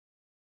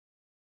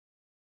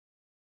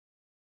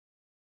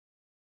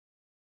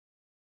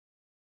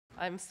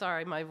I'm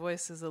sorry, my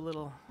voice is a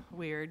little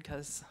weird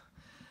because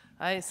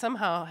I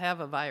somehow have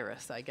a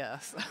virus, I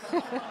guess.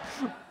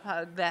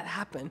 How did that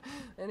happen?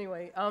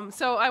 Anyway,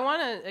 so I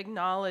want to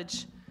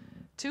acknowledge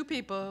two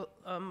people,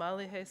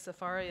 Malihe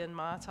Safari and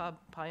Mahtab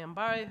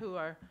Payambare, who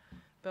are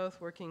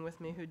both working with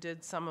me, who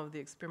did some of the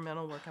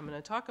experimental work I'm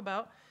going to talk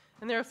about.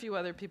 And there are a few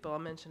other people I'll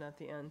mention at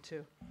the end,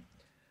 too.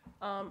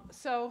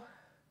 So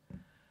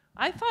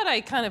I thought I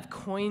kind of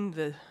coined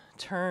the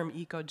term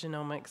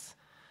ecogenomics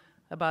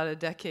about a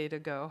decade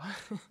ago.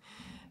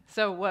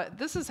 So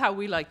this is how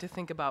we like to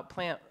think about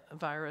plant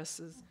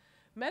viruses.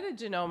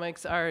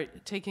 Metagenomics are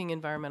taking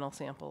environmental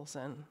samples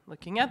and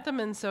looking at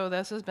them, and so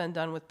this has been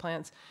done with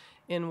plants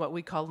in what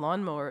we call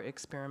lawnmower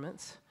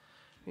experiments.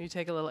 You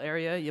take a little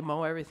area, you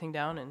mow everything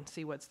down and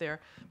see what's there.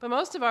 But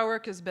most of our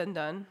work has been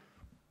done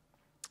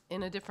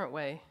in a different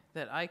way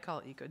that I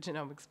call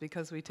ecogenomics,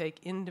 because we take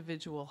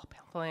individual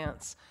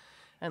plants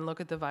and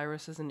look at the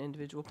viruses in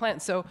individual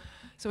plants. So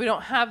we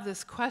don't have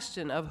this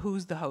question of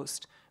who's the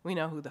host. We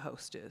know who the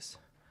host is.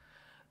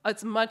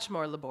 It's much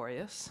more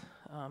laborious,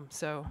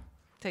 so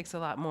it takes a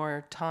lot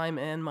more time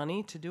and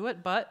money to do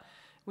it, but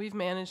we've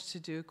managed to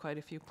do quite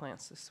a few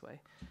plants this way.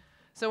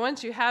 So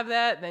once you have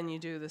that, then you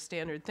do the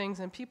standard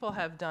things, and people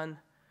have done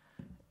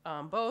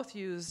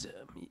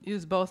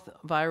use both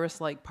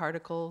virus-like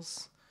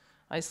particles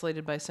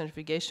isolated by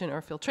centrifugation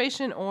or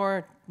filtration,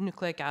 or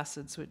nucleic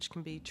acids, which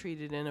can be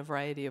treated in a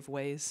variety of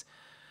ways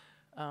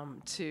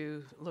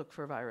to look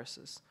for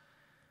viruses.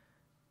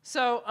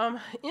 So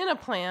in a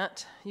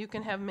plant, you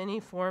can have many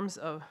forms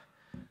of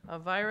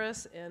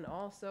virus and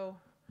also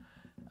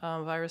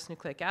virus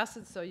nucleic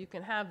acids. So you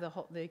can have the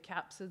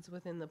capsids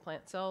within the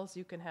plant cells.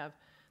 You can have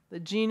the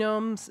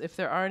genomes, if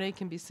their RNA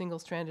can be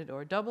single-stranded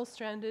or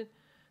double-stranded.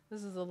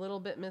 This is a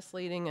little bit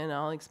misleading, and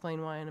I'll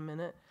explain why in a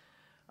minute.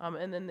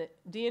 And then the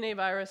DNA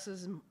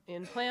viruses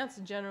in plants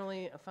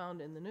generally are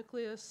found in the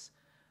nucleus,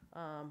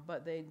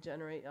 but they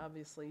generate,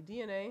 obviously,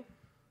 DNA.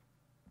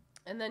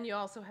 And then you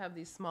also have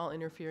these small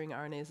interfering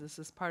RNAs. This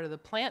is part of the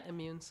plant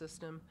immune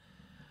system,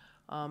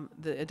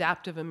 the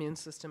adaptive immune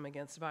system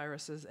against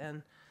viruses,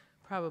 and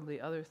probably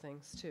other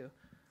things, too.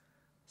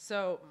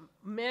 So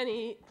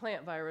many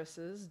plant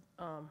viruses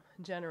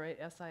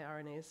generate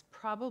siRNAs,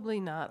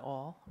 probably not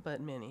all, but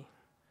many.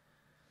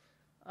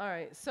 All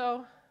right,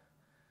 so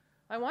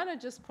I want to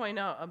just point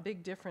out a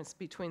big difference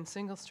between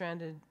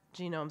single-stranded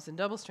genomes and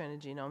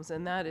double-stranded genomes,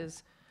 and that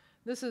is,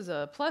 this is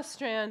a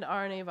plus-strand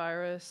RNA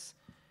virus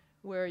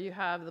where you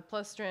have the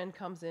plus strand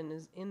comes in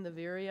the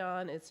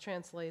virion, it's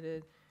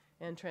translated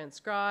and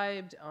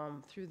transcribed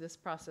through this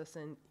process,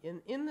 and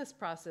in this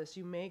process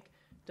you make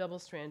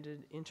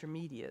double-stranded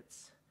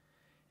intermediates.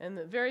 And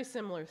the very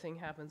similar thing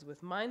happens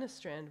with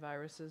minus-strand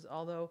viruses,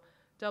 although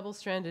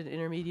double-stranded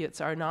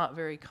intermediates are not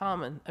very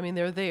common. I mean,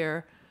 they're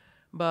there,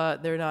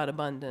 but they're not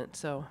abundant.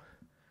 So,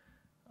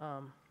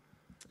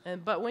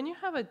 but when you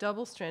have a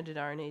double-stranded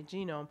RNA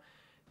genome,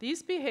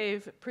 these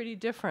behave pretty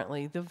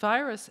differently. The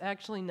virus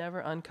actually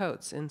never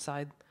uncoats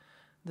inside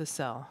the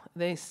cell.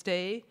 They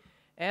stay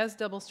as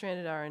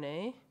double-stranded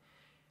RNA.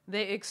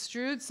 They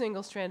extrude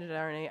single-stranded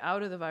RNA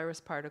out of the virus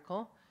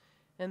particle,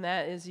 and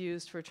that is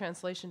used for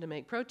translation to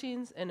make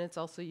proteins, and it's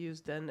also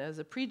used then as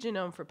a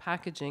pregenome for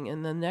packaging.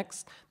 And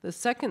the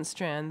second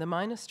strand, the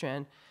minus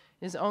strand,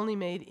 is only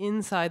made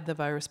inside the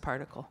virus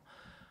particle.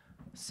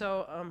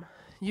 So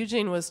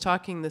Eugene was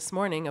talking this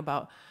morning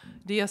about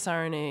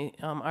dsRNA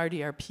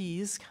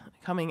RDRPs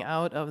coming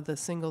out of the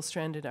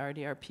single-stranded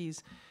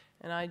RDRPs,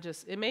 and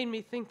it made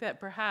me think that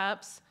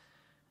perhaps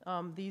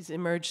these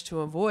emerged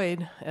to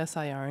avoid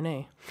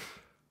siRNA.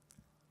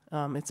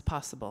 It's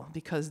possible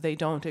because they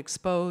don't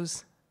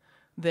expose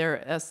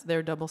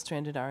their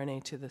double-stranded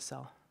RNA to the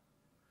cell.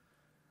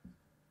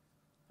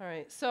 All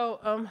right,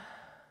 so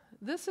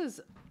this is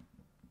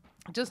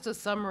just a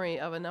summary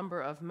of a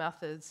number of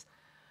methods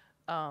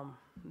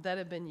that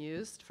have been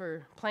used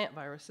for plant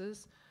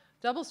viruses.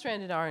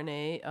 Double-stranded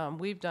RNA,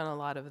 we've done a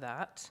lot of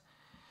that.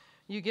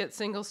 You get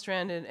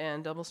single-stranded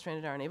and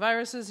double-stranded RNA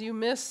viruses. You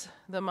miss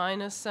the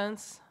minus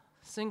sense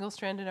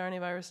single-stranded RNA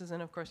viruses,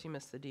 and of course you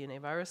miss the DNA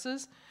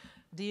viruses.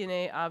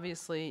 DNA,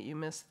 obviously, you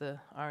miss the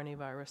RNA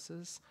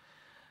viruses.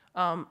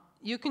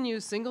 You can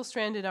use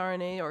single-stranded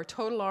RNA or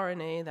total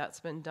RNA. That's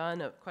been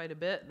done quite a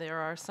bit. There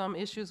are some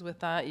issues with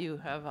that. You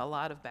have a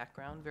lot of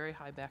background, very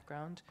high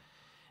background.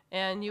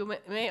 And you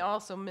may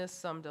also miss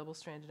some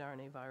double-stranded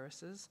RNA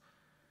viruses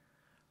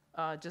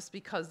just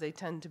because they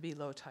tend to be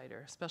low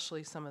titer,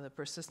 especially some of the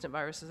persistent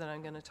viruses that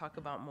I'm going to talk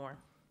about more.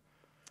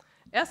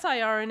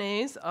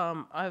 siRNAs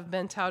have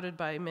been touted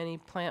by many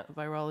plant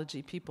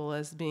virology people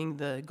as being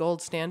the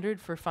gold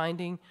standard for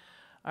finding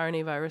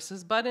RNA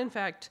viruses, but in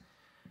fact,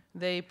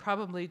 they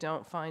probably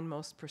don't find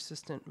most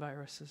persistent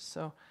viruses.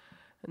 So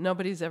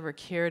nobody's ever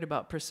cared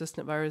about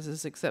persistent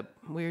viruses except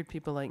weird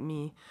people like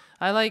me.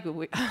 I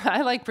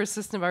like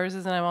persistent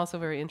viruses, and I'm also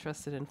very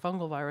interested in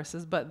fungal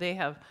viruses, but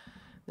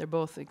they're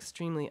both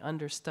extremely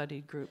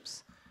understudied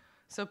groups.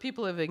 So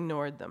people have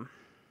ignored them.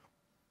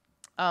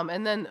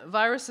 And then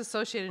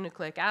virus-associated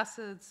nucleic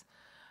acids,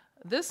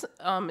 This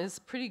is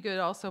pretty good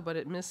also, but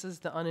it misses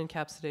the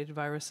unencapsulated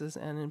viruses.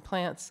 And in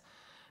plants,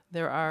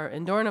 there are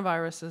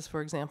endornoviruses,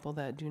 for example,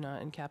 that do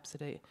not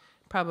encapsulate,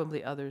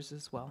 probably others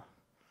as well.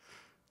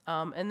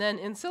 And then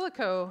in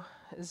silico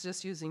is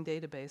just using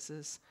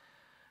databases.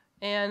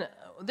 And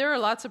there are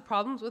lots of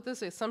problems with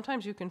this.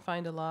 Sometimes you can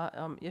find a lot.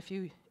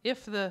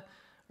 If the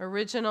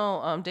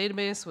original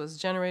database was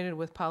generated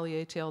with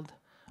poly-A-tailed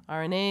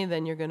RNA,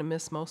 then you're going to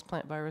miss most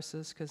plant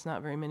viruses because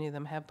not very many of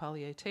them have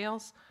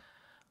poly-A-tails.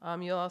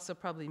 You'll also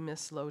probably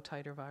miss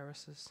low-titer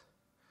viruses.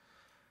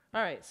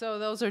 All right, so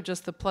those are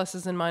just the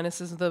pluses and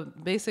minuses. The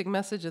basic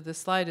message of this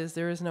slide is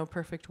there is no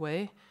perfect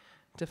way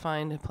to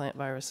find plant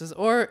viruses,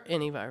 or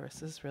any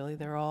viruses, really.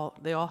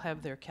 They all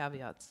have their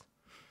caveats.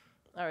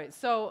 All right,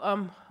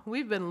 so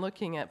we've been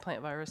looking at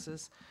plant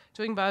viruses,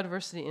 doing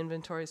biodiversity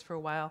inventories for a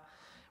while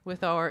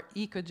with our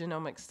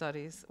ecogenomic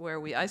studies, where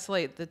we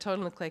isolate the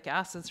total nucleic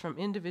acids from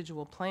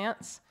individual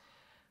plants,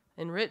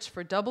 enrich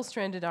for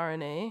double-stranded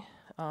RNA,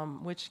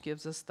 which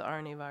gives us the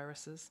RNA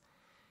viruses,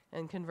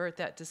 and convert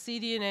that to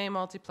cDNA,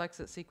 multiplex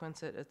it,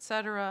 sequence it,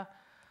 etc.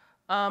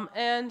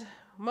 And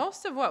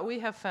most of what we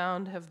have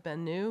found have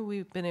been new.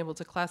 We've been able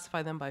to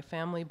classify them by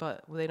family,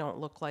 but they don't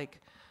look like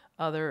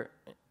other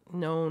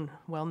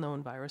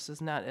well-known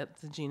viruses, not at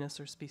the genus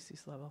or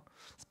species level,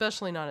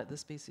 especially not at the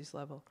species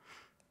level.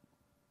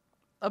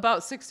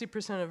 About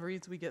 60% of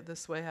reads we get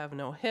this way have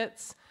no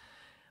hits.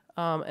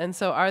 And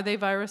so are they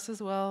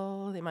viruses?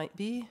 Well, they might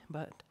be,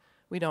 but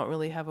we don't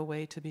really have a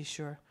way to be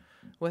sure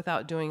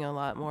without doing a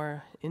lot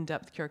more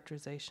in-depth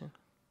characterization.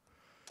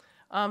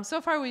 So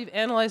far, we've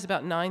analyzed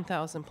about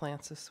 9,000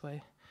 plants this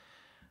way.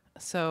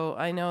 So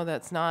I know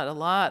that's not a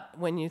lot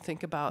when you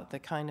think about the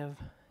kind of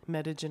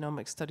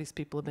metagenomic studies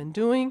people have been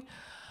doing,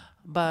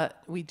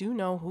 but we do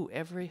know who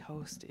every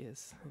host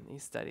is in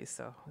these studies,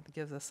 so it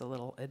gives us a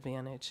little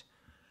advantage.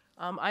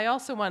 I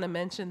also want to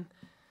mention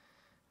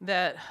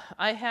that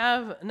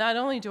not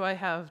only do I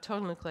have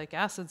total nucleic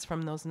acids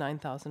from those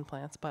 9,000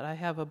 plants, but I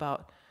have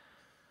about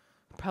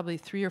probably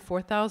 3,000 or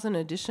 4,000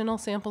 additional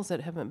samples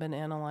that haven't been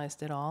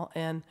analyzed at all,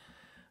 and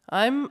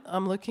I'm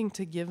looking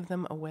to give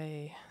them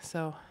away.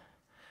 So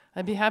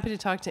I'd be happy to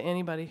talk to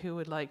anybody who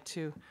would like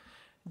to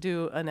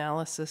do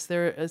analysis.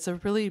 It's a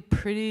really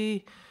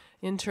pretty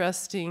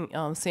interesting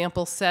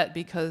sample set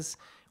because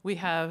we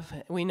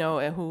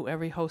know who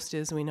every host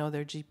is, we know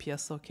their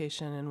GPS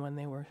location and when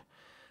they were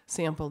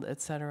sampled,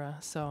 etc.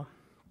 So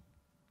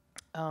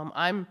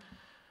I'm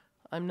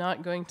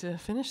not going to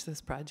finish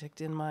this project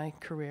in my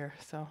career,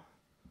 so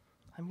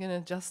I'm going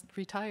to just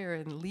retire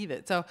and leave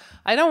it. So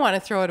I don't want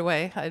to throw it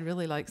away. I'd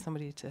really like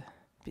somebody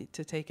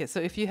to take it. So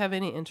if you have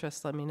any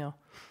interest, let me know.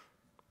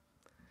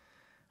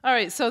 All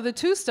right, so the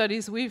two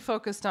studies we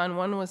focused on,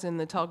 one was in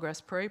the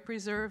Tallgrass Prairie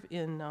Preserve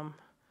in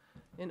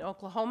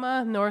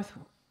Oklahoma,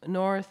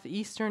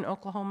 northeastern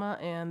Oklahoma,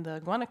 and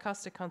the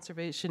Guanacaste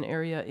Conservation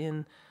Area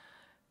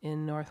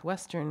in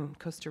northwestern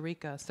Costa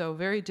Rica. So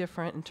very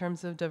different in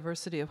terms of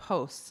diversity of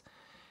hosts.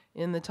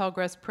 In the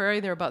Tallgrass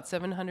Prairie, there are about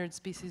 700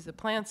 species of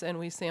plants, and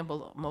we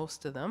sampled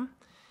most of them.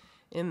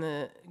 In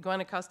the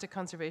Guanacaste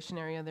Conservation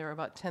Area, there are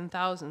about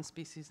 10,000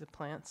 species of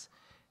plants,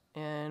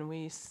 and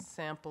we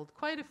sampled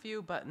quite a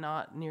few, but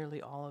not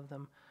nearly all of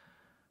them.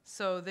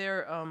 So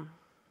they're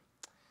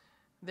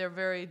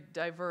very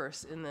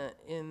diverse in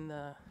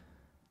the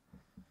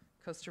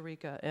Costa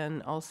Rica,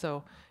 and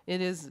also it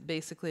is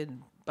basically a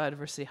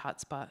biodiversity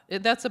hotspot.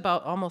 That's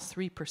about almost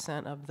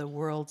 3% of the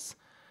world's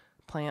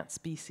plant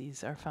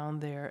species are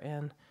found there,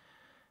 and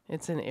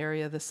it's an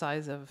area the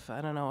size of,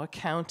 I don't know, a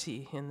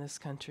county in this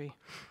country.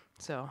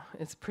 So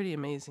it's pretty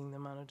amazing, the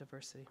amount of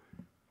diversity.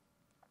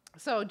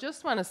 So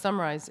just want to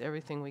summarize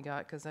everything we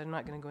got, because I'm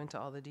not going to go into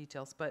all the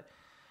details, but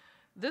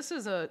this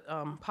is a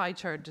pie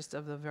chart just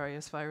of the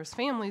various virus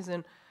families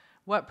and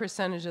what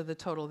percentage of the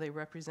total they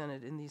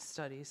represented in these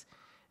studies.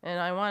 And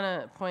I want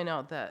to point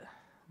out that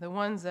the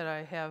ones that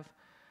I have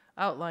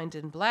outlined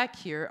in black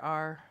here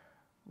are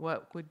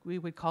what we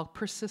would call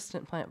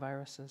persistent plant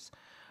viruses.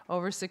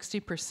 Over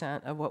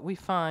 60% of what we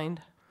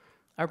find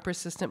are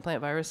persistent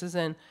plant viruses,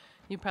 and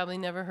you probably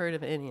never heard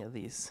of any of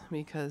these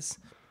because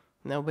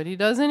nobody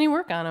does any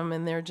work on them,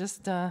 and they're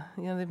just,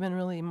 they've been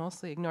really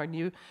mostly ignored.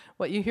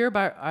 What you hear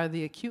about are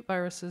the acute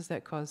viruses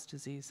that cause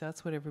disease.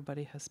 That's what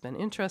everybody has been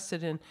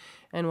interested in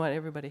and what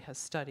everybody has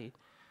studied.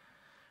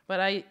 But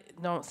I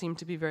don't seem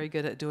to be very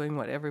good at doing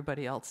what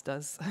everybody else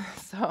does.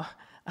 So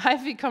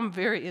I've become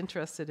very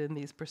interested in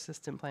these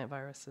persistent plant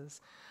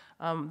viruses.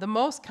 The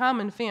most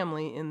common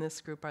family in this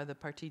group are the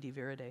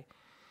Partidiviridae.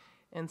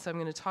 And so I'm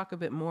going to talk a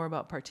bit more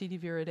about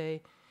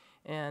Partidiviridae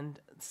and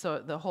so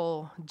the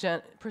whole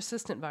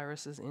persistent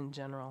viruses in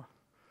general,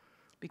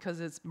 because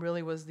it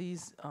really was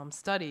these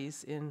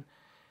studies in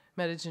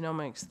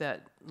metagenomics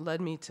that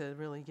led me to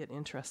really get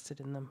interested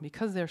in them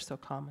because they're so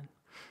common.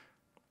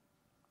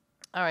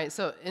 All right,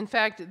 so in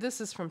fact,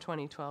 this is from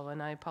 2012,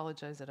 and I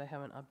apologize that I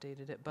haven't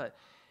updated it, but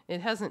it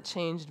hasn't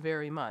changed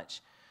very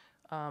much.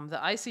 The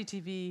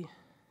ICTV,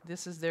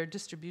 this is their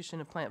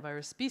distribution of plant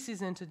virus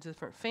species into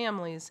different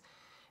families,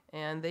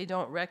 and they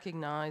don't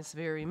recognize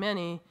very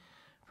many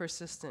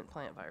persistent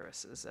plant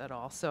viruses at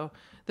all. So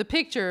the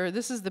picture,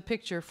 this is the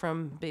picture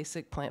from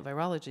basic plant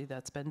virology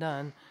that's been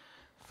done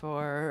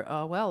for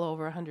well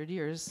over 100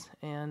 years,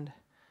 and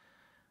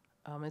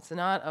it's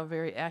not a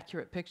very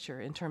accurate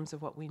picture in terms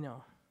of what we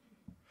know.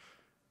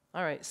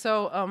 All right,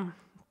 so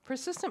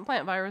persistent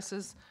plant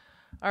viruses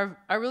are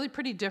really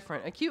pretty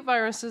different. Acute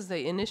viruses,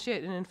 they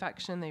initiate an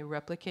infection, they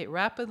replicate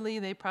rapidly,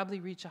 they probably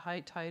reach a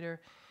high titer,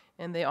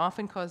 and they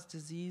often cause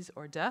disease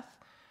or death.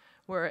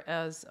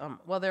 Whereas,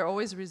 well, they're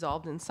always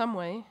resolved in some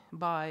way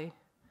by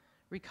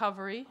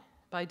recovery,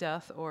 by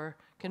death, or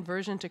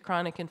conversion to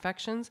chronic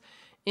infections.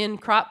 In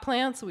crop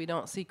plants, we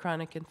don't see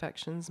chronic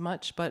infections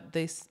much, but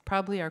they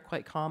probably are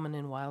quite common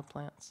in wild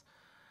plants.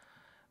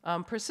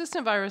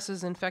 Persistent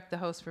viruses infect the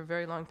host for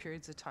very long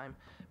periods of time,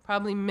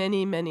 probably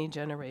many, many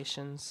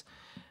generations.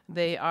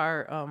 They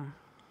are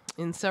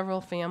in several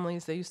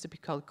families. They used to be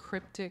called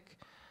cryptic,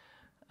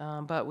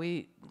 but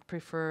we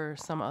prefer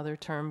some other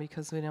term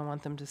because we don't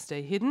want them to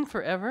stay hidden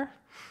forever.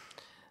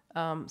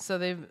 So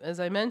they've,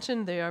 as I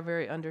mentioned, they are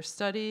very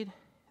understudied.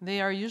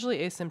 They are usually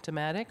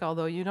asymptomatic,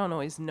 although you don't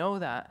always know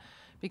that,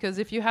 because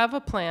if you have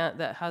a plant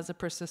that has a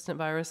persistent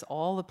virus,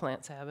 all the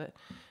plants have it,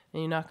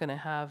 and you're not going to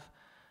have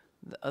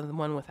the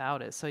one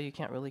without it, so you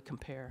can't really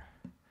compare.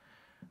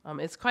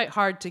 It's quite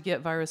hard to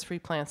get virus-free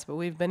plants, but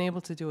we've been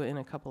able to do it in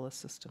a couple of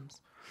systems.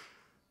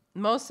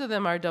 Most of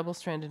them are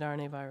double-stranded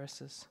RNA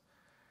viruses.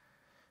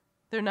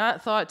 They're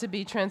not thought to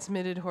be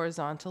transmitted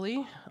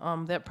horizontally.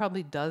 That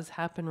probably does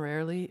happen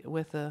rarely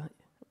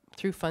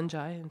through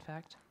fungi, in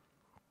fact.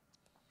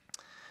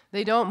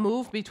 They don't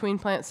move between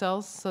plant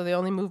cells, so they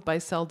only move by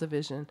cell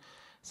division.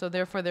 So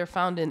therefore, they're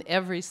found in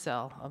every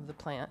cell of the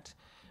plant.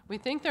 We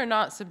think they're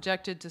not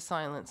subjected to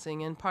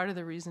silencing, and part of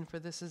the reason for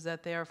this is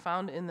that they are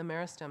found in the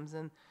meristems,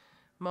 and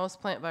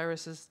most plant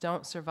viruses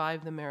don't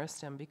survive the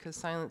meristem because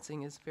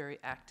silencing is very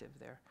active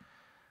there.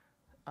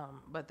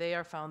 But they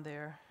are found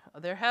there.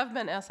 There have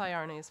been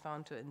siRNAs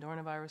found to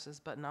endornoviruses,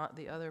 but not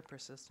the other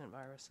persistent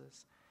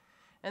viruses.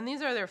 And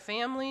these are their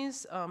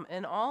families,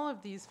 and all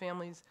of these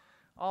families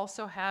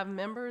also have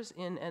members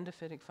in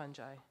endophytic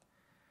fungi.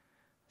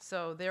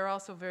 So they're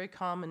also very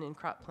common in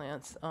crop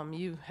plants.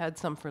 You had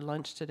some for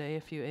lunch today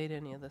if you ate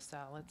any of the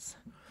salads.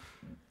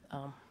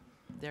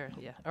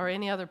 Or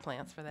any other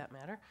plants for that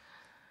matter.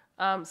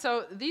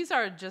 So these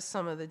are just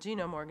some of the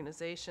genome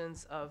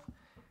organizations of,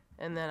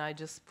 and then I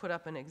just put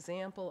up an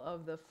example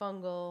of the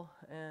fungal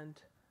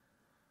and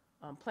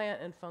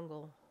plant and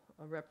fungal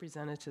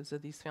representatives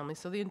of these families.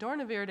 So the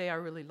Endornoviridae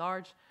are really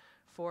large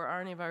for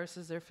RNA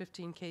viruses. They're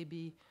 15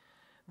 kb.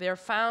 They're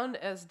found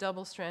as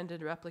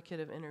double-stranded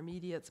replicative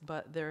intermediates,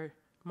 but they're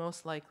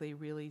most likely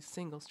really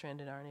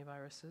single-stranded RNA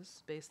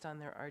viruses based on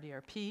their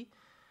RDRP.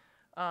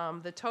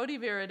 The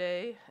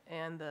Todiviridae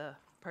and the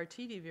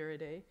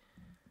Partidiviridae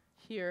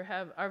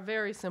here are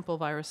very simple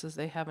viruses.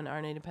 They have an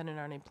RNA-dependent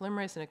RNA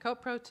polymerase and a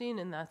coat protein,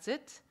 and that's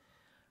it.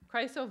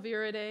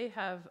 Chrysoviridae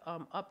have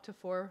up to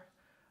 4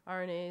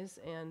 RNAs,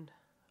 and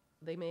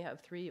they may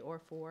have 3 or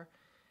 4.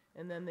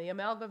 And then the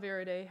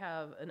Amalgaviridae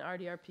have an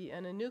RDRP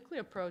and a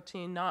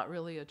nucleoprotein, not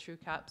really a true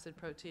capsid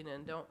protein,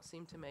 and don't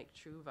seem to make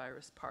true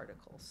virus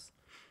particles.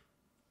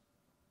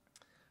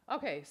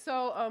 Okay,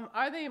 so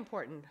are they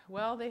important?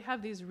 Well, they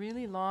have these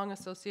really long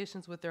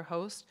associations with their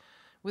host,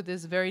 with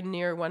this very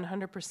near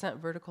 100%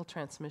 vertical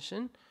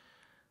transmission.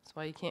 That's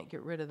why you can't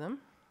get rid of them.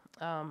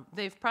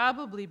 They've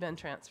probably been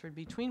transferred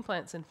between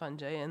plants and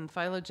fungi, and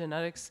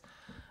phylogenetics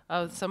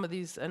of some of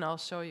these, and I'll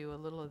show you a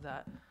little of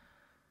that,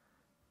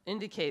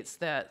 indicates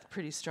that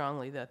pretty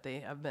strongly that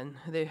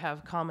they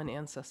have common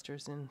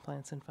ancestors in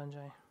plants and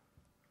fungi.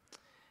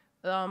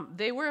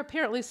 They were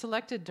apparently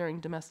selected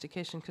during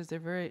domestication because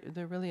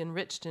they're really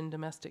enriched in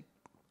domestic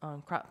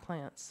crop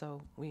plants,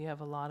 so we have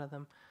a lot of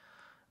them.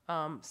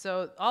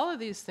 So all of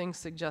these things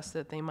suggest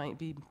that they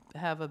might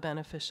have a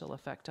beneficial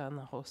effect on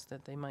the host,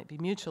 that they might be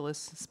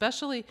mutualists,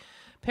 especially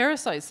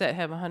parasites that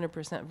have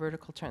 100%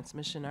 vertical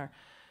transmission are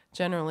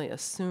generally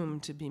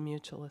assumed to be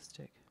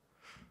mutualistic.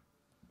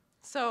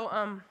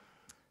 So,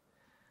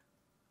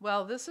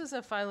 well, this is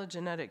a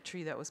phylogenetic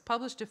tree that was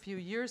published a few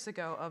years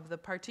ago of the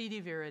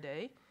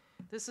Partidiviridae.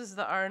 This is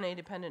the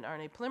RNA-dependent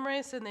RNA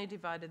polymerase, and they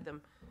divided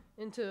them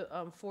into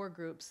 4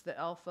 groups, the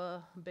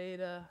alpha,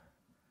 beta,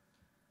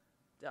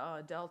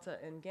 delta,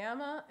 and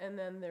gamma, and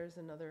then there's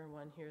another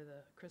one here,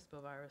 the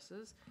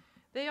crispoviruses.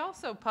 They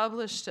also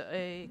published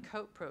a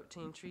coat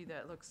protein tree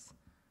that looks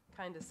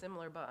kind of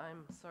similar, but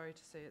I'm sorry to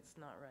say it's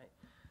not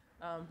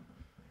right.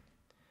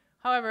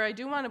 However, I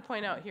do want to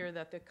point out here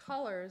that the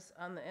colors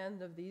on the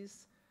end of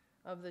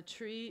the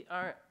tree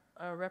are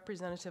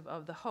representative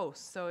of the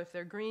hosts. So if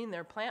they're green,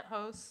 they're plant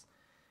hosts.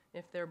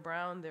 If they're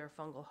brown, they're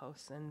fungal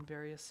hosts and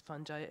various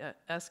fungi,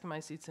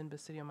 Ascomycetes and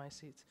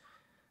Basidiomycetes.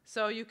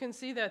 So you can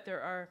see that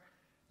there are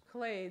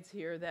clades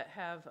here that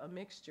have a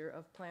mixture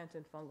of plant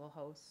and fungal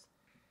hosts,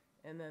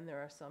 and then there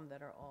are some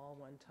that are all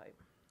one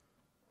type.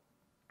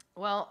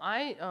 Well,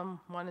 I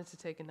wanted to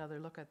take another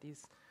look at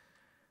these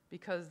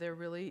because they're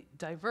really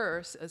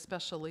diverse,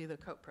 especially the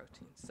coat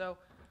proteins. So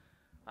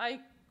I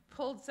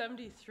pulled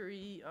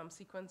 73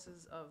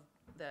 sequences of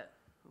that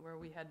where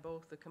we had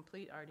both the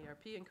complete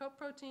RDRP and coat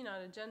protein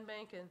out of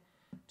GenBank and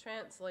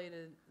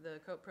translated the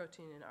coat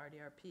protein in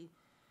RDRP.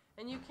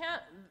 And you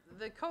can't,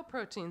 the coat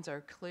proteins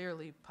are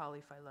clearly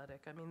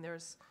polyphyletic. I mean,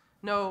 there's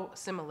no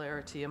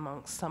similarity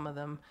amongst some of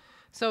them.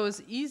 So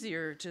it's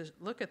easier to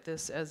look at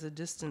this as a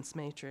distance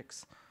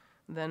matrix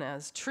than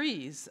as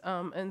trees.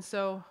 And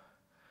so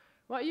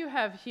what you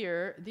have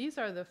here, these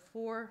are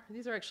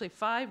actually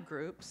 5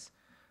 groups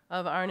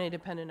of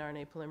RNA-dependent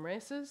RNA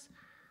polymerases.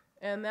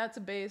 And that's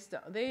based,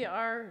 they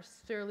are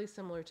fairly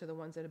similar to the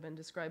ones that have been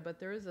described, but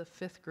there is a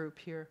 5th group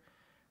here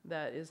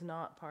that is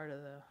not part of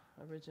the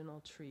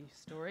original tree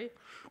story.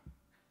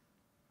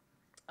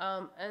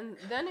 And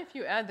then if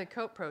you add the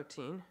coat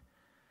protein,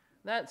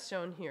 that's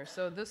shown here.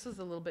 So this is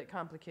a little bit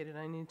complicated.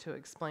 I need to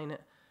explain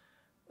it.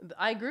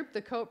 I grouped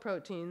the coat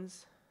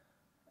proteins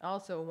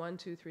also 1,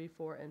 2, 3,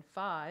 4, and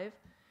 5.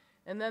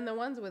 And then the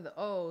ones with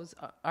O's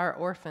are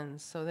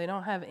orphans. So they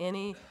don't have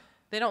any,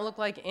 they don't look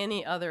like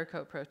any other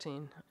coat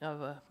protein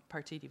of a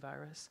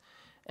partidivirus.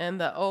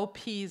 And the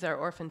OPs are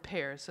orphan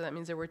pairs. So that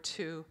means there were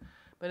 2.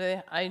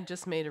 But I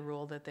just made a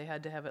rule that they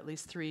had to have at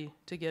least 3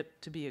 to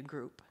get to be a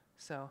group.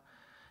 So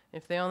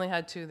if they only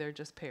had 2, they're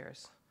just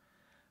pairs.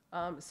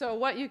 So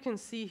what you can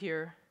see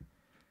here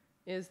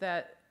is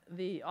that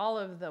all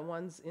of the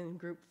ones in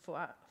group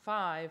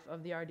 5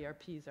 of the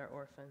RDRPs are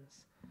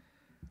orphans.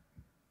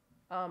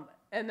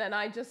 And then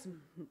I just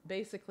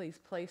basically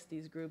placed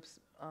these groups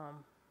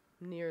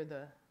near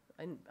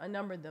I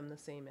numbered them the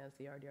same as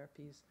the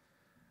RDRPs.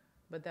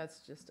 But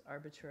that's just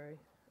arbitrary.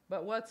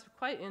 But what's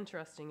quite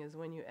interesting is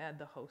when you add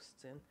the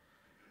hosts in.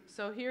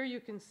 So here you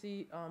can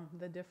see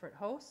the different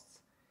hosts.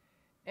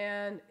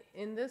 And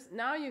in this,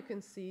 now you can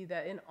see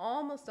that in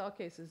almost all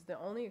cases, the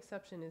only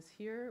exception is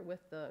here with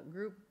the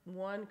group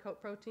 1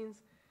 coat proteins.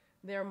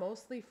 They're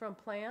mostly from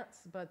plants,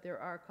 but there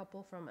are a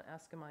couple from an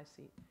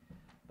Ascomycete.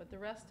 But the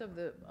rest of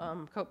the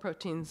coat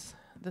proteins,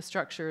 the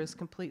structure is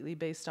completely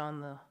based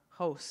on the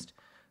host.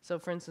 So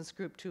for instance,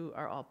 group 2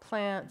 are all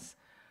plants.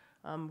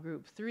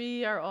 Group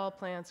 3 are all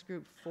plants.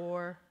 Group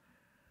 4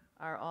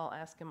 are all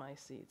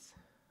Ascomycetes.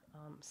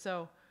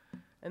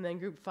 And then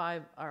group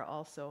 5 are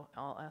also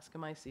all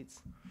Ascomycetes.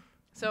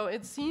 So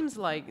it seems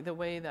like the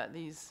way that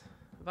these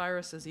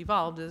viruses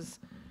evolved is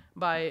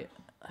by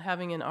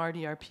having an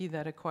RDRP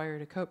that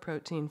acquired a coat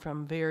protein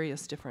from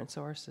various different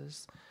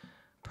sources,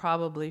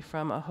 probably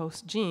from a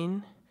host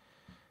gene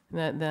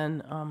that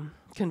then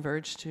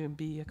converged to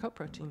be a coat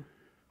protein.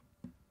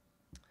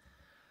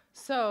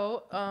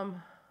 So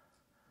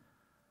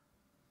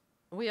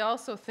we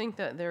also think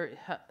that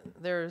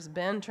there's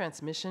been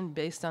transmission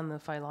based on the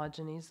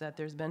phylogenies, that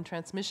there's been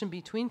transmission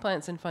between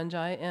plants and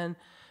fungi, and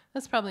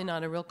that's probably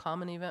not a real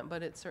common event,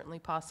 but it's certainly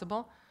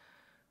possible.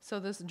 So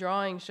this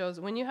drawing shows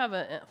when you have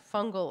a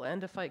fungal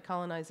endophyte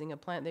colonizing a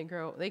plant,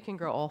 they can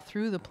grow all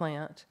through the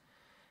plant,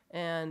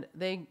 and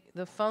the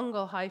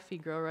fungal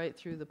hyphae grow right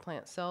through the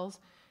plant cells,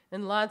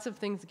 and lots of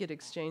things get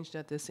exchanged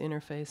at this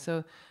interface.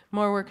 So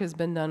more work has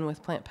been done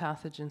with plant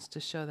pathogens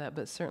to show that,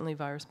 but certainly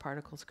virus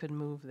particles could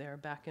move there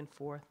back and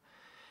forth.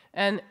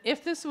 And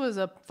if this was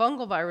a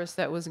fungal virus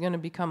that was going to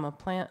become a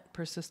plant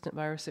persistent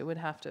virus, it would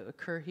have to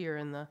occur here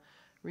in the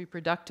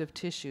reproductive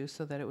tissue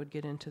so that it would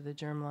get into the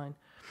germline.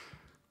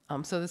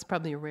 So this is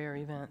probably a rare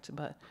event,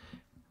 but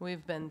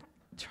we've been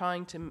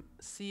trying to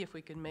see if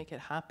we could make it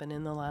happen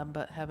in the lab,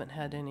 but haven't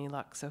had any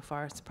luck so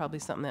far. It's probably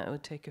something that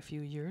would take a few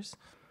years.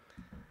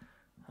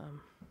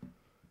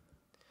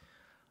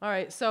 All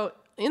right, so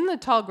in the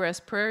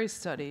tallgrass prairie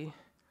study,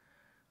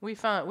 we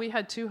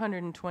had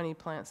 220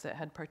 plants that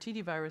had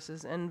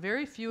partidiviruses, and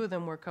very few of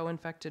them were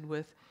co-infected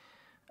with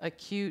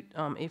acute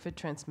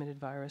aphid-transmitted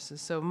viruses.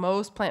 So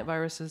most plant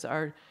viruses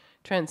are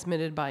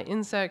transmitted by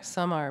insects,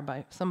 some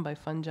by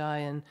fungi,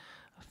 and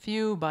a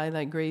few by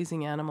like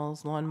grazing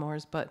animals,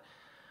 lawnmowers, but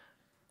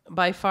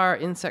by far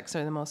insects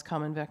are the most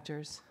common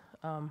vectors.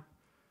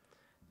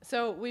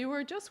 So we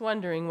were just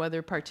wondering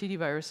whether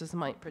partidiviruses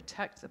might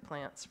protect the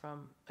plants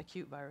from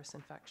acute virus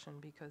infection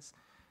because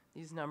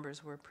these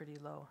numbers were pretty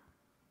low.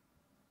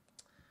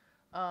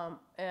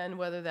 And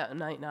whether that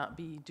might not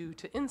be due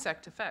to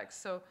insect effects.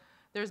 So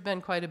there's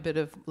been quite a bit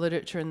of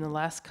literature in the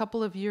last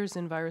couple of years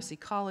in virus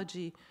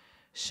ecology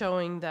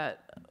showing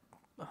that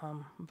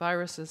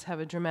viruses have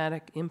a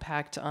dramatic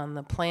impact on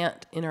the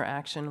plant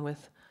interaction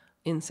with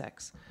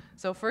insects.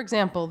 So for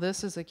example,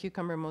 this is a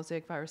cucumber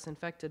mosaic virus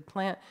infected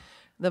plant.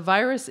 The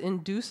virus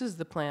induces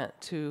the plant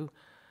to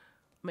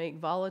make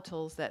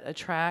volatiles that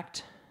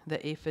attract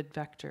the aphid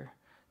vector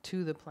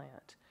to the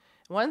plant.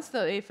 Once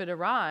the aphid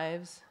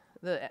arrives,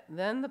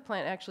 then the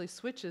plant actually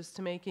switches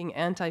to making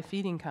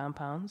anti-feeding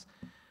compounds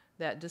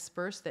that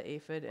disperse the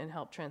aphid and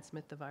help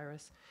transmit the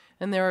virus.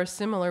 And there are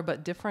similar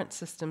but different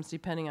systems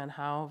depending on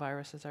how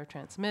viruses are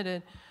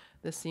transmitted.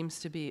 This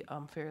seems to be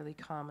fairly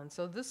common.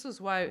 So this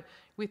is why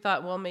we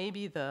thought, well,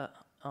 maybe the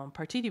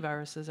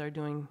partidiviruses are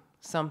doing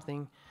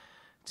something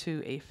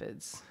to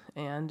aphids.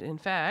 And in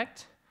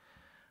fact,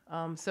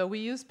 so we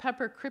used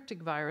pepper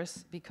cryptic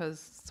virus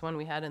because it's one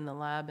we had in the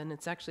lab, and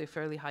it's actually a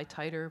fairly high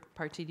titer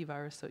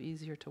partidivirus, so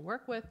easier to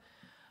work with.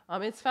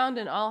 It's found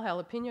in all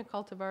jalapeno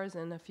cultivars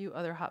and a few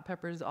other hot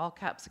peppers, all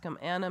Capsicum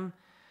annum.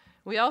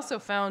 We also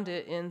found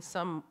it in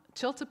some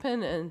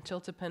chiltepin, and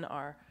chiltepin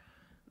are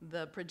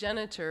the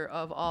progenitor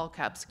of all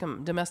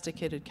capsicum,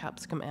 domesticated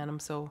Capsicum annum,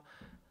 so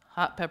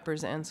hot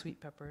peppers and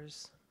sweet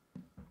peppers.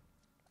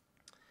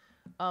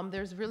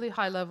 There's really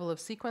high level of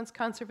sequence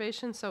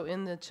conservation. So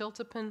in the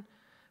chiltepin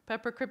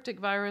pepper cryptic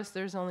virus,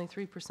 there's only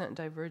 3%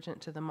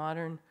 divergent to the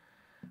modern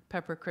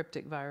pepper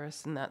cryptic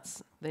virus, and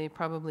they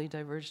probably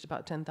diverged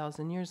about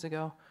 10,000 years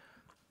ago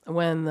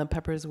when the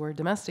peppers were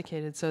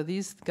domesticated. So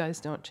these guys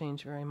don't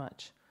change very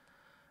much.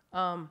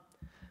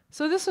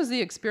 So this was the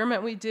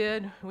experiment we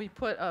did. We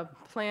put a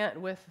plant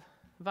with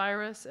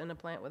virus and a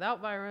plant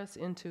without virus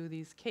into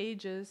these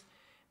cages,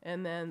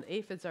 and then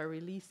aphids are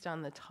released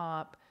on the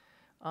top.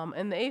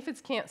 And the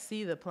aphids can't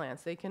see the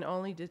plants. They can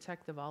only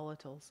detect the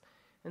volatiles.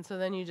 And so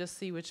then you just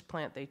see which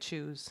plant they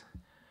choose.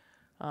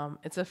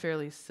 It's a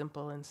fairly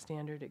simple and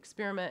standard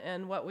experiment.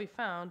 And what we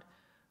found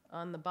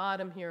on the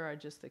bottom here are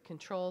just the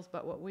controls.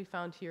 But what we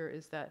found here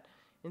is that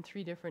in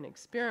 3 different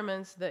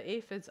experiments, the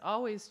aphids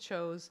always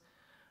chose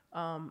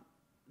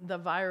the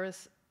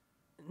virus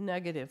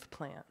negative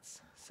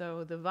plants.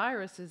 So the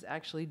virus is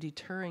actually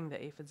deterring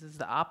the aphids. It's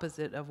the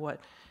opposite of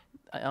what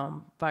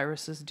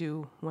viruses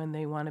do when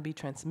they want to be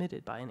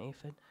transmitted by an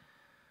aphid.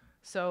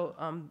 So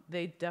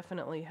they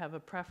definitely have a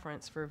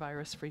preference for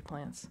virus-free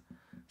plants.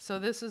 So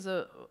this is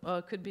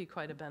could be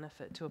quite a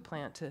benefit to a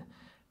plant to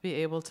be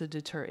able to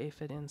deter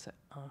aphids.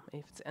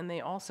 And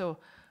they also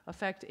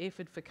affect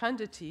aphid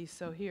fecundity.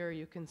 So here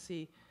you can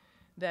see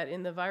that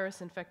in the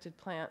virus-infected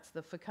plants,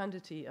 the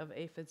fecundity of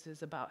aphids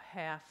is about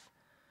half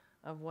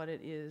of what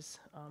it is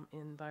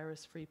in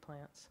virus-free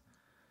plants.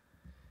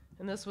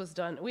 And this was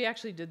done, we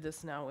actually did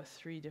this now with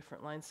 3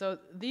 different lines. So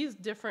these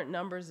different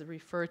numbers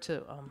refer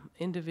to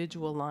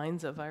individual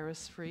lines of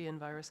virus-free and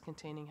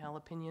virus-containing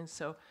jalapenos.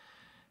 So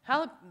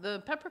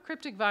the pepper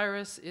cryptic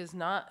virus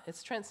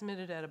it's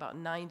transmitted at about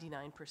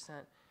 99%.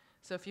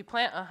 So if you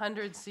plant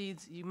 100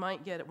 seeds, you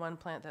might get one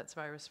plant that's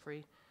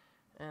virus-free.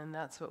 And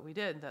that's what we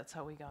did. That's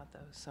how we got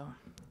those. So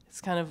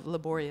it's kind of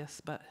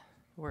laborious, but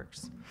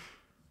works.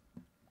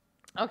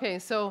 Okay,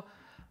 so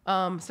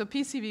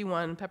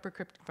PCV1, pepper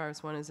cryptic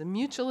virus 1, is a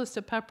mutualist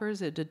of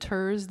peppers. It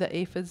deters the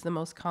aphids, the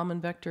most common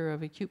vector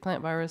of acute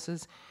plant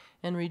viruses,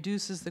 and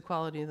reduces the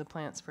quality of the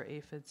plants for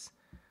aphids.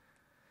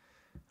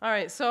 All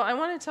right, so I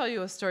want to tell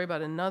you a story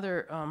about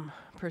another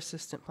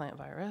persistent plant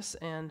virus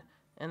and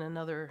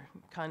another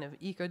kind of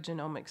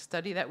ecogenomic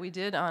study that we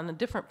did on a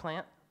different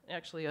plant,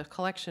 actually a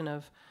collection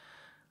of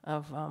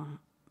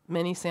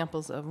many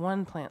samples of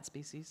one plant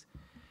species.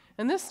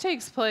 And this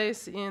takes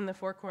place in the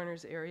Four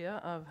Corners area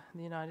of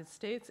the United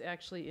States,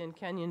 actually in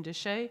Canyon de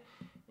Chelly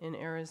in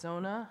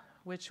Arizona,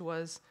 which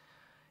was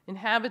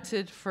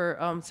inhabited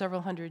for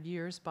several hundred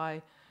years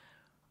by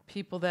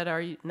people that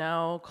are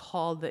now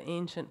called the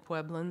ancient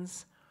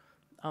Pueblans.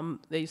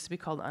 They used to be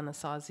called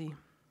Anasazi.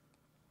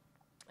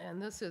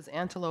 And this is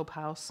Antelope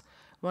House,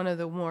 one of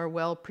the more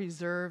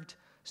well-preserved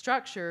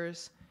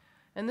structures.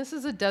 And this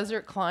is a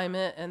desert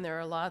climate, and there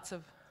are lots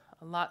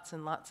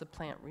and lots of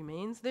plant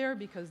remains there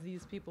because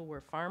these people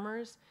were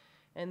farmers,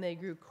 and they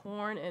grew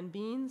corn and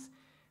beans.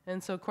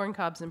 And so corn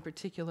cobs in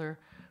particular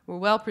were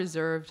well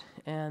preserved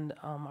and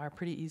are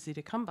pretty easy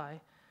to come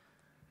by.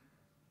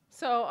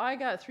 So I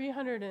got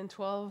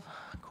 312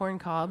 corn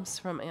cobs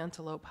from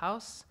Antelope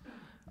House,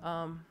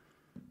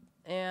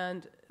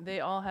 and they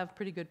all have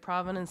pretty good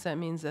provenance. That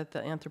means that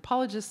the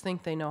anthropologists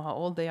think they know how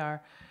old they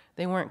are.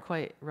 They weren't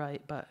quite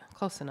right, but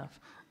close enough.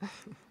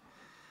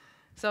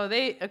 So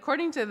they,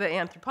 according to the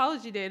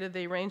anthropology data,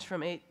 they range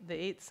from the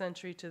 8th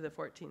century to the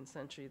 14th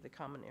century, the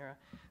Common Era.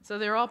 So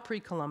they're all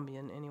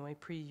pre-Columbian anyway,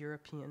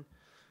 pre-European.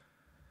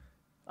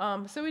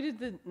 So we did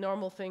the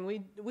normal thing.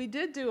 We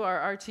did do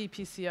our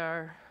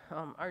RT-PCR,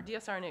 our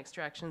dsRNA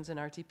extractions and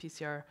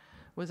RT-PCR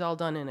was all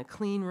done in a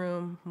clean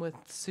room with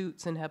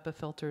suits and HEPA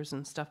filters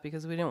and stuff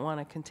because we didn't want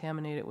to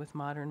contaminate it with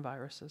modern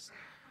viruses.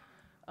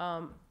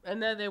 And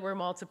then they were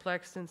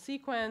multiplexed and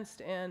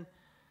sequenced. And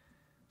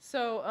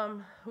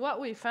so what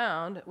we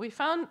found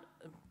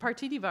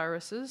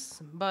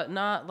partidiviruses, but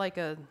not like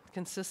a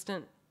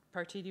consistent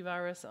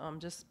partidivirus,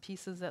 just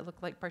pieces that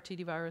look like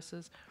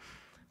partidiviruses.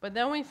 But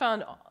then we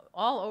found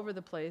all over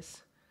the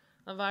place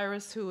a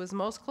virus who was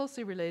most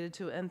closely related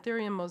to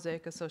Anthurium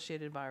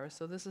mosaic-associated virus.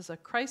 So this is a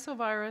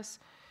chrysovirus.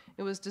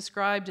 It was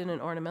described in an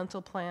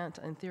ornamental plant,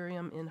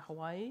 Anthurium, in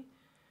Hawaii.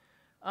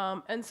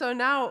 And so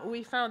now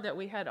we found that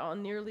we had a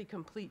nearly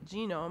complete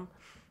genome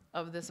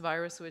of this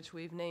virus, which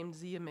we've named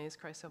Z-amaze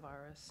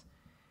chrysovirus.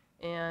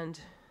 And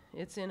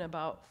it's in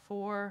about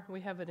we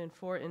have it in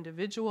 4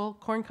 individual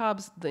corn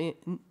cobs, the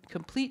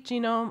complete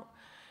genome,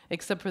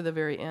 except for the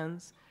very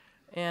ends.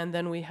 And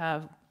then we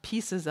have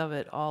pieces of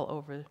it all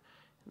over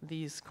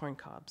these corn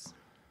cobs.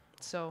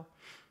 So,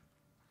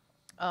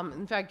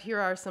 in fact, here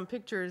are some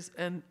pictures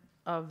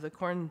of the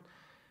corn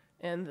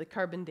and the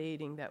carbon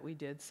dating that we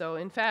did. So,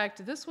 in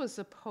fact, this was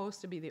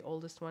supposed to be the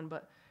oldest one,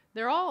 but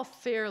they're all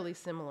fairly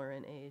similar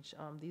in age.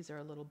 These are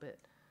a little bit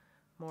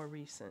more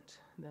recent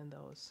than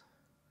those.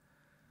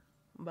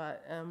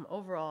 But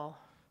overall,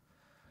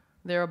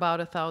 they're about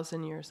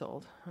 1,000 years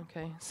old.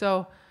 Okay,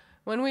 so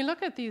when we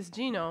look at these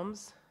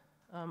genomes,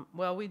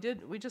 well, we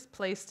just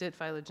placed it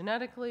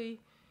phylogenetically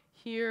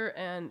here,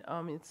 and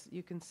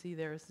you can see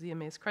there's the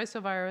ZMA's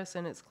chrysovirus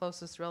and its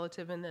closest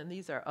relative, and then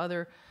these are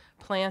other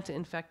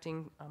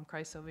plant-infecting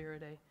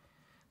chrysoviridae.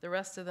 The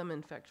rest of them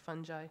infect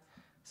fungi.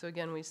 So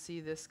again, we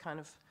see this kind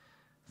of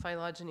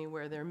phylogeny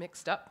where they're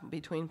mixed up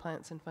between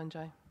plants and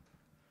fungi.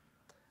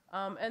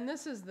 And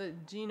this is the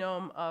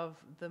genome of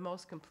the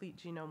most complete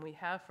genome we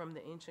have from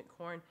the ancient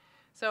corn.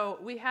 So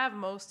we have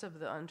most of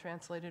the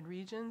untranslated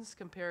regions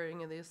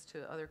comparing this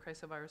to other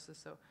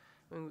chrysoviruses, so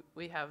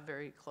we have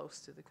very close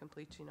to the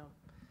complete genome.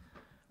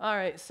 All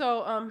right,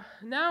 so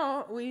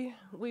now we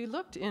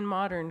looked in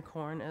modern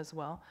corn as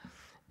well,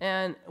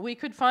 and we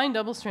could find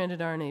double-stranded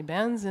RNA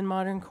bends in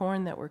modern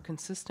corn that were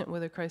consistent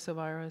with a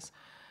chrysovirus,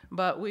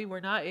 but we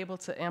were not able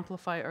to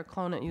amplify or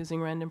clone it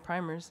using random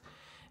primers.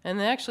 And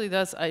actually,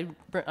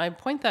 I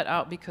point that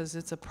out because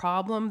it's a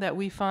problem that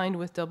we find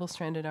with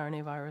double-stranded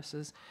RNA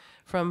viruses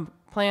from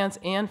plants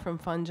and from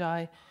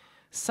fungi.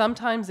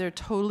 Sometimes they're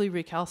totally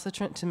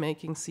recalcitrant to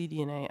making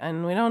cDNA,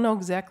 and we don't know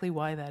exactly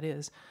why that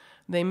is.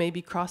 They may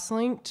be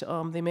cross-linked,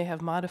 they may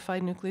have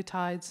modified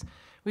nucleotides.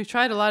 We've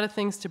tried a lot of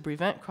things to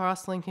prevent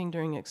cross-linking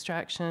during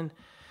extraction.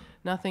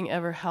 Nothing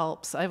ever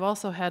helps. I've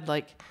also had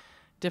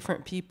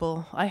different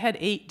people. I had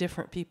 8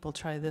 different people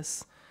try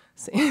these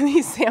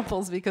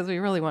samples because we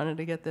really wanted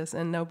to get this,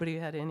 and nobody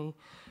had any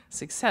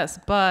success.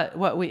 But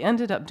what we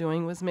ended up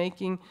doing was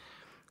making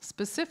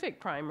specific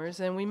primers,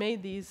 and we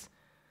made these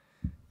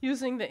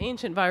using the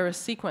ancient virus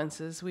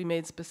sequences. We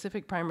made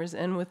specific primers,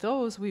 and with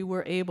those we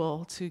were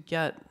able to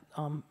get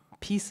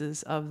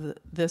pieces of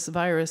this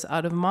virus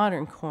out of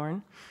modern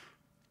corn.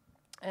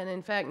 And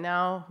in fact,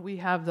 now we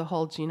have the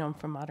whole genome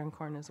from modern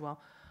corn as well,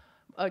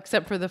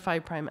 except for the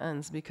 5'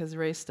 ends, because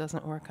race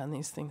doesn't work on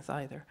these things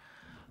either.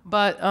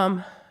 But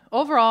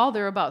overall,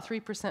 they're about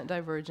 3%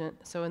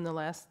 divergent. So in the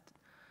last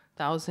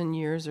 1,000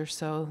 years or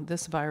so,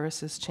 this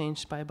virus has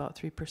changed by about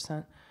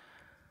 3%.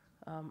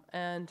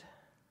 And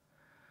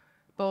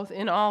both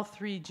in all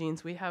 3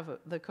 genes, we have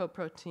the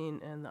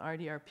coprotein and the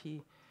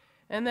RDRP.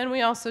 And then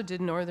we also did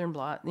northern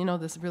blot,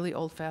 this really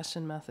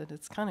old-fashioned method.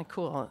 It's kind of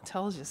cool. It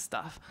tells you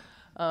stuff.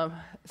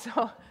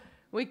 So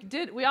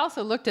we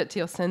also looked at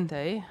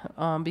teosinte,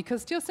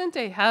 because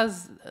teosinte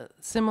has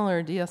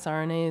similar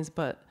dsRNAs,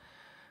 but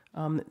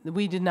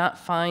we did not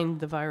find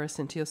the virus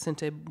in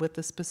teosinte with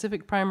the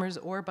specific primers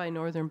or by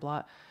northern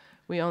blot.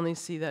 We only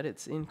see that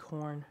it's in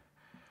corn.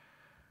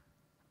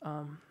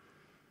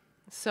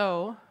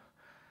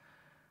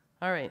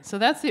 All right, so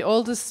that's the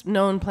oldest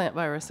known plant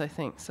virus, I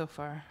think, so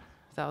far,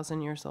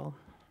 1,000 years old.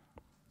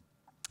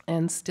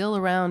 And still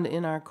around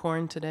in our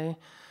corn today.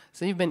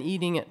 So you've been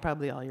eating it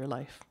probably all your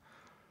life.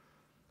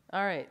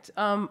 All right,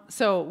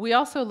 so we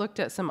also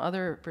looked at some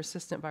other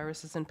persistent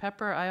viruses in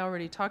pepper. I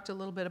already talked a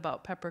little bit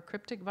about pepper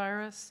cryptic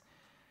virus.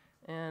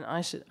 And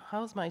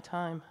how's my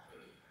time?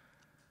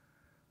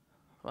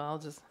 Well, I'll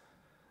just,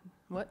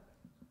 what?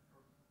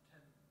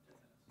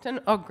 10,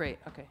 oh, great,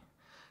 okay.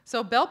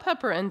 So bell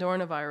pepper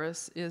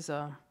endornavirus is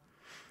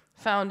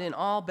found in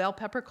all bell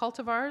pepper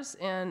cultivars,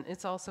 and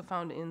it's also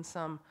found in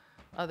some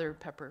other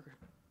pepper,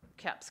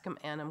 capsicum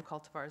annum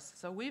cultivars.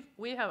 So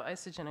we have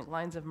isogenic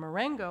lines of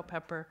Marengo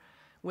pepper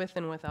with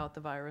and without the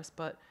virus,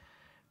 but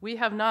we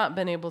have not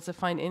been able to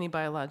find any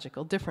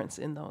biological difference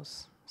in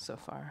those so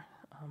far.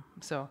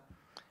 So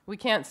we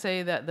can't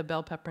say that the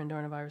bell pepper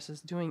endornavirus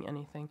is doing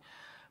anything,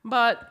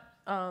 but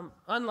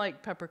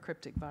unlike pepper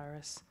cryptic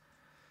virus.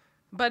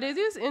 But it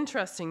is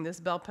interesting, this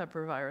bell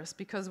pepper virus,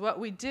 because what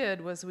we did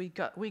was we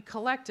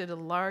collected a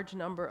large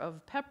number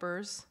of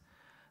peppers,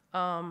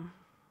 and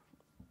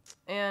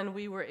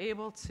we were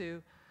able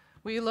to,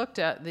 we looked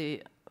at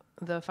the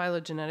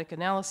phylogenetic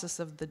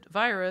analysis of the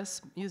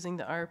virus using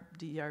the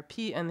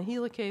RDRP and the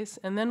helicase,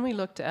 and then we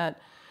looked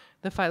at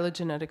the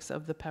phylogenetics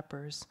of the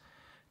peppers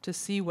to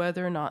see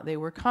whether or not they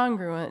were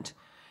congruent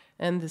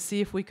and to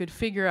see if we could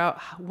figure out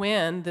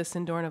when this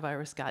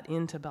endornavirus got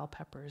into bell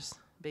peppers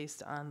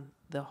based on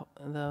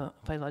the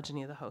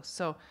phylogeny of the host.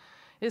 So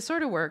it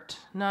sort of worked,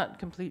 not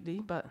completely,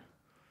 but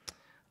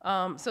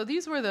so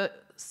these were the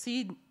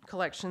seed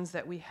collections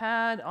that we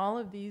had. All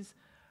of these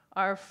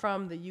are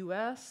from the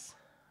US,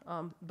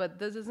 but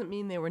this doesn't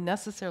mean they were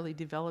necessarily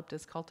developed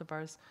as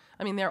cultivars.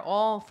 I mean, they're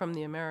all from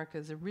the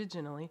Americas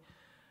originally,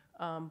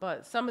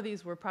 but some of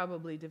these were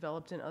probably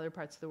developed in other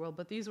parts of the world.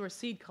 But these were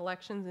seed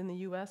collections in the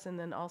US, and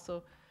then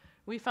also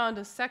we found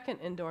a second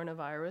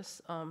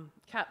endornavirus,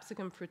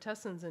 Capsicum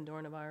frutescens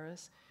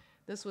endornavirus.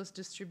 This was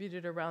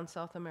distributed around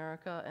South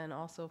America and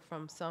also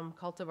from some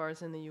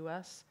cultivars in the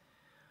US.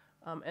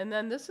 And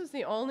then this is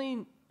the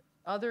only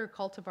other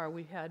cultivar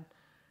we had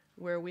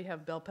where we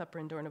have bell pepper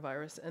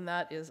endornavirus, and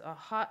that is a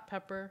hot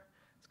pepper.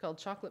 It's called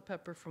chocolate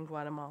pepper from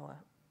Guatemala.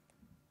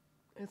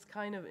 It's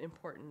kind of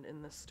important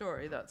in this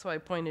story. That's why I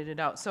pointed it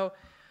out. So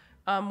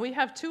we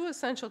have 2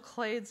 essential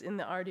clades in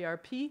the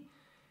RDRP,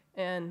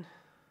 and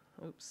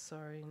oops,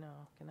 sorry, no.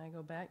 Can I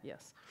go back?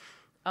 Yes.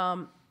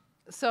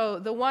 So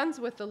the ones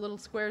with the little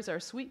squares are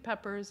sweet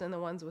peppers, and the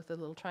ones with the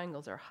little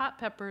triangles are hot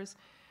peppers.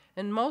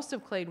 And most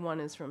of clade 1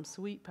 is from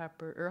sweet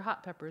pepper or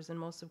hot peppers, and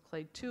most of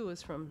clade 2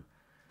 is from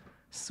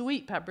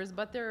sweet peppers,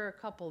 but there are a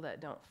couple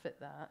that don't fit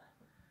that.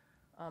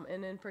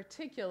 And in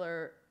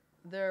particular,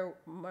 their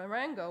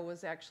Marengo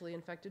was actually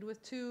infected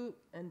with 2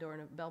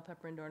 bell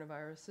pepper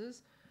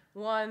endornoviruses,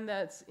 one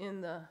that's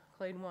in the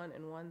clade 1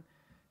 and one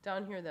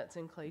down here that's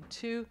in clade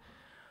 2.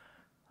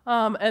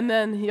 And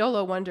then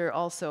Yolo Wonder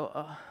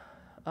also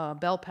a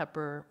bell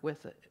pepper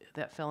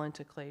that fell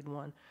into clade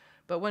 1.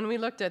 But when we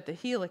looked at the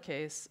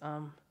helicase,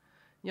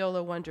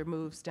 Yolo Wonder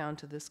moves down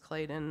to this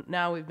clade, and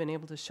now we've been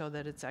able to show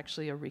that it's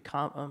actually a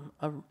recombinant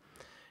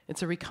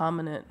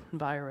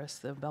virus,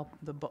 the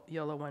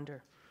Yolo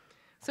Wonder.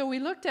 So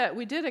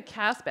we did a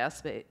CASP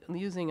assay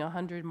using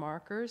 100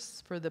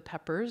 markers for the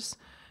peppers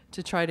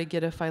to try to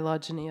get a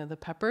phylogeny of the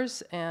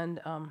peppers, and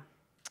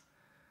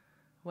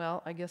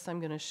well, I guess I'm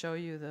going to show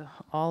you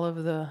all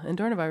of the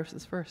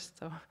endornoviruses first.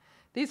 So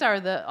these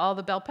are all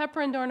the bell pepper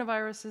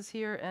endornoviruses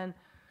here, and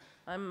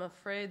I'm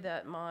afraid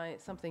that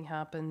something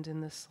happened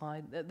in this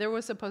slide. There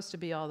was supposed to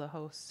be all the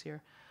hosts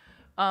here.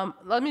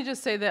 Let me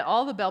just say that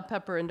all the bell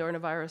pepper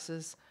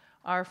endornoviruses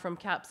are from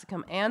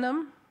Capsicum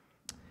annum,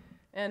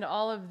 and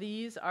all of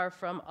these are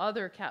from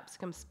other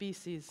capsicum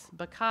species,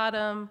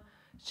 Bacatum,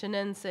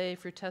 Chinense,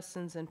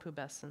 frutescens, and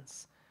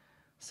pubescens.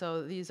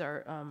 So these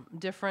are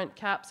different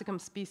capsicum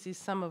species,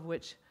 some of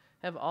which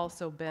have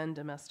also been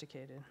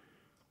domesticated.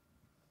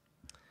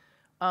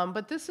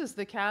 But this is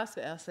the CASP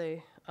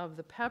assay of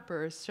the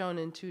peppers shown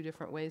in 2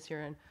 different ways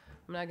here, and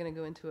I'm not going to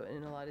go into it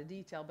in a lot of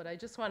detail, but I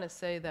just want to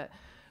say that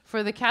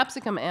for the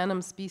Capsicum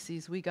annum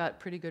species, we got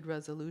pretty good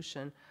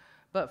resolution,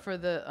 but for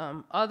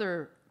the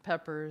other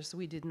peppers,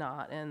 we did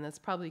not, and that's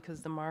probably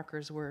because the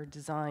markers were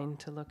designed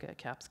to look at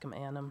Capsicum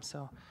annum,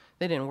 so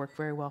they didn't work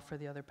very well for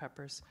the other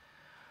peppers.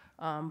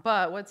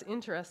 But what's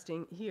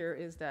interesting here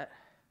is that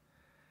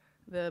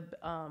I don't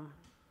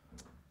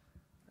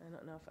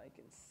know if I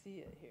can see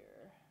it here.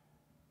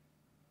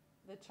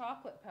 The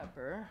chocolate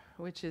pepper,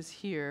 which is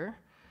here,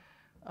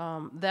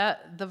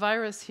 the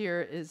virus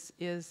here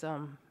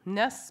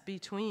nests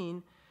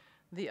between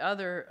the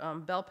other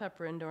bell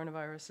pepper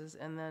endornoviruses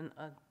and then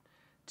a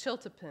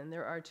chiltepin.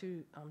 There are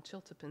 2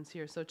 chiltepins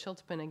here. So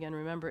chiltepin, again,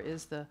 remember,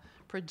 is the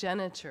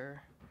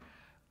progenitor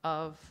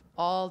of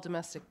all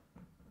domestic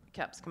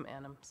Capsicum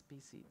annum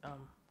species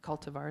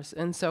cultivars.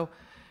 And so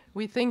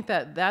we think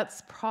that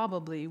that's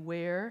probably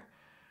where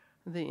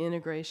the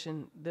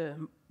integration,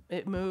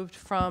 it moved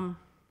from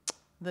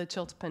the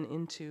chiltepin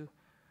into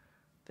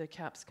the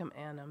Capsicum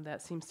annum.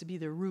 That seems to be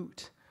the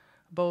root,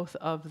 both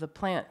of the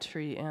plant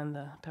tree and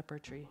the pepper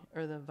tree,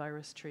 or the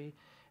virus tree.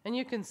 And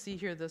you can see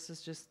here, this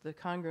is just the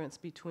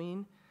congruence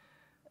between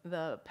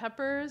the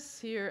peppers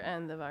here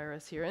and the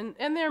virus here.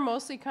 And they're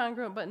mostly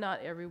congruent, but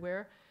not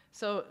everywhere.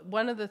 So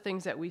one of the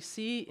things that we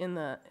see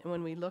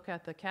when we look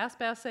at the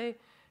CASP assay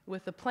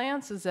with the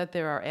plants is that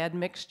there are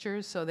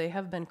admixtures, so they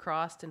have been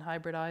crossed and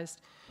hybridized,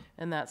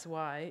 and that's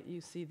why you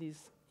see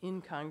these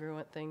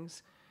incongruent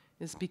things,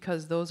 is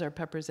because those are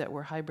peppers that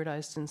were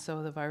hybridized, and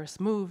so the virus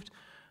moved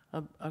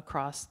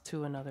across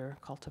to another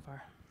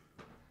cultivar.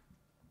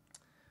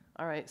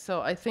 All right,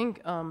 so I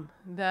think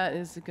that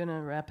is going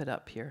to wrap it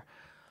up here.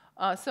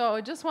 So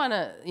I just want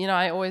to,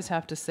 I always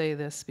have to say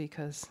this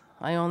because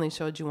I only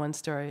showed you one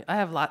story. I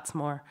have lots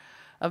more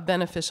of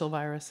beneficial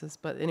viruses,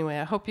 but anyway,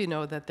 I hope you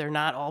know that they're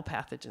not all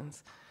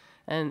pathogens.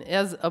 And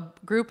as a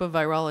group of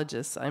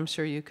virologists, I'm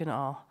sure you can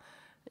all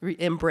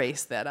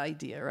embrace that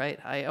idea, right?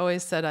 I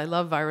always said I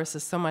love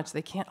viruses so much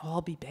they can't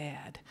all be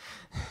bad.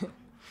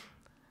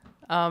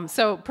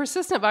 So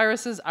persistent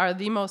viruses are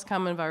the most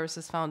common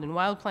viruses found in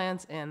wild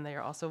plants, and they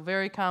are also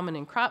very common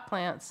in crop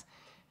plants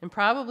and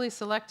probably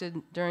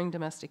selected during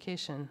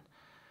domestication.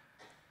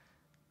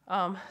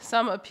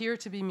 Some appear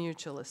to be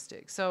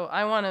mutualistic. So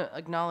I want to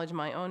acknowledge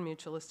my own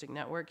mutualistic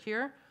network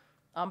here.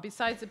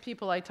 Besides the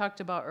people I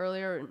talked about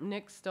earlier,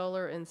 Nick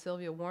Stoller and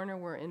Sylvia Warner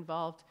were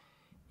involved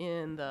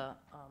in the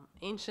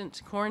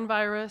ancient corn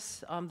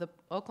virus, the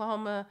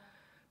Oklahoma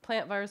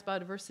plant virus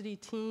biodiversity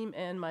team,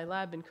 and my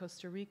lab in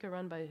Costa Rica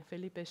run by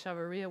Felipe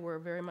Chavarria were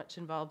very much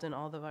involved in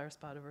all the virus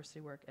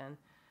biodiversity work and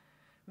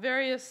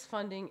various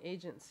funding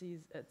agencies,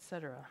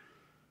 etc.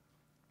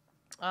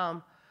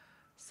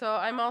 So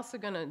I'm also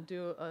going to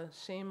do a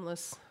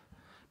shameless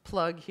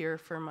plug here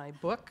for my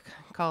book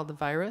called The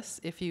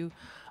Virus. If you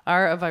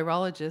are a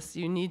virologist,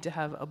 you need to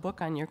have a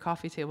book on your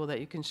coffee table that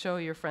you can show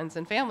your friends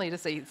and family to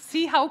say,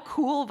 see how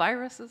cool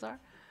viruses are?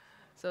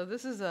 So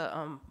this is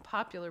a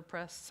popular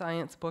press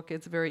science book.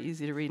 It's very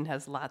easy to read and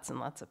has lots and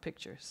lots of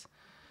pictures.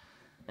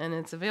 And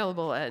it's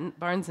available at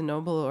Barnes &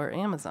 Noble or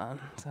Amazon.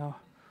 So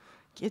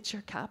get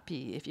your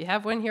copy. If you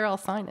have one here, I'll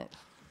sign it.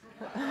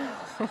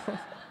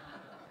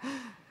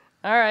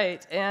 All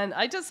right, and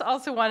I just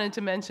also wanted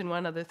to mention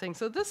one other thing.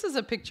 So this is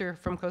a picture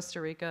from Costa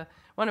Rica,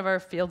 one of our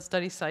field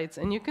study sites,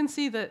 and you can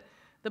see that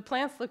the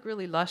plants look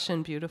really lush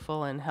and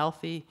beautiful and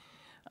healthy,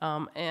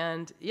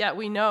 and yet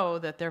we know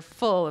that they're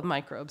full of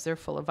microbes. They're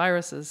full of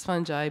viruses,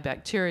 fungi,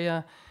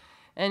 bacteria,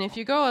 And if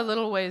you go a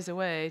little ways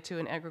away to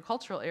an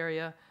agricultural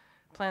area,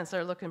 plants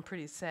are looking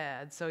pretty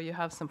sad. So you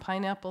have some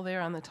pineapple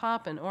there on the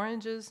top and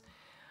oranges.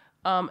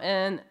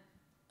 And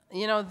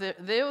you know,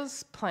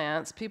 those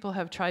plants, people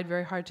have tried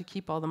very hard to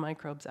keep all the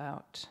microbes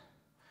out.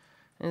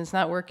 And it's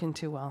not working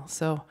too well.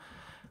 So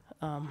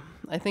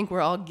I think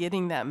we're all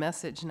getting that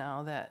message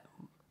now that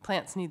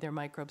plants need their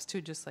microbes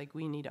too, just like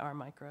we need our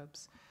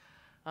microbes.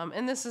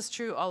 And this is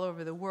true all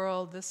over the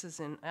world. This is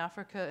in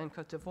Africa, in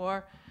Côte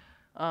d'Ivoire,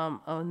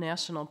 a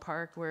national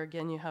park where,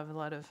 again, you have a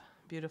lot of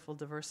beautiful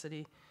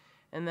diversity.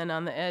 And then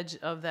on the edge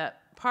of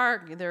that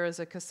park, there is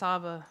a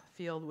cassava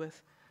field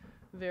with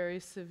very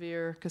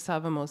severe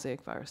cassava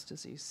mosaic virus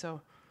disease.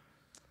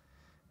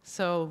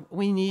 So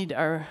we need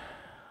our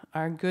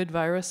good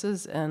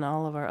viruses and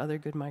all of our other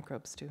good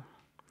microbes too.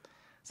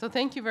 So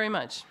thank you very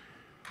much.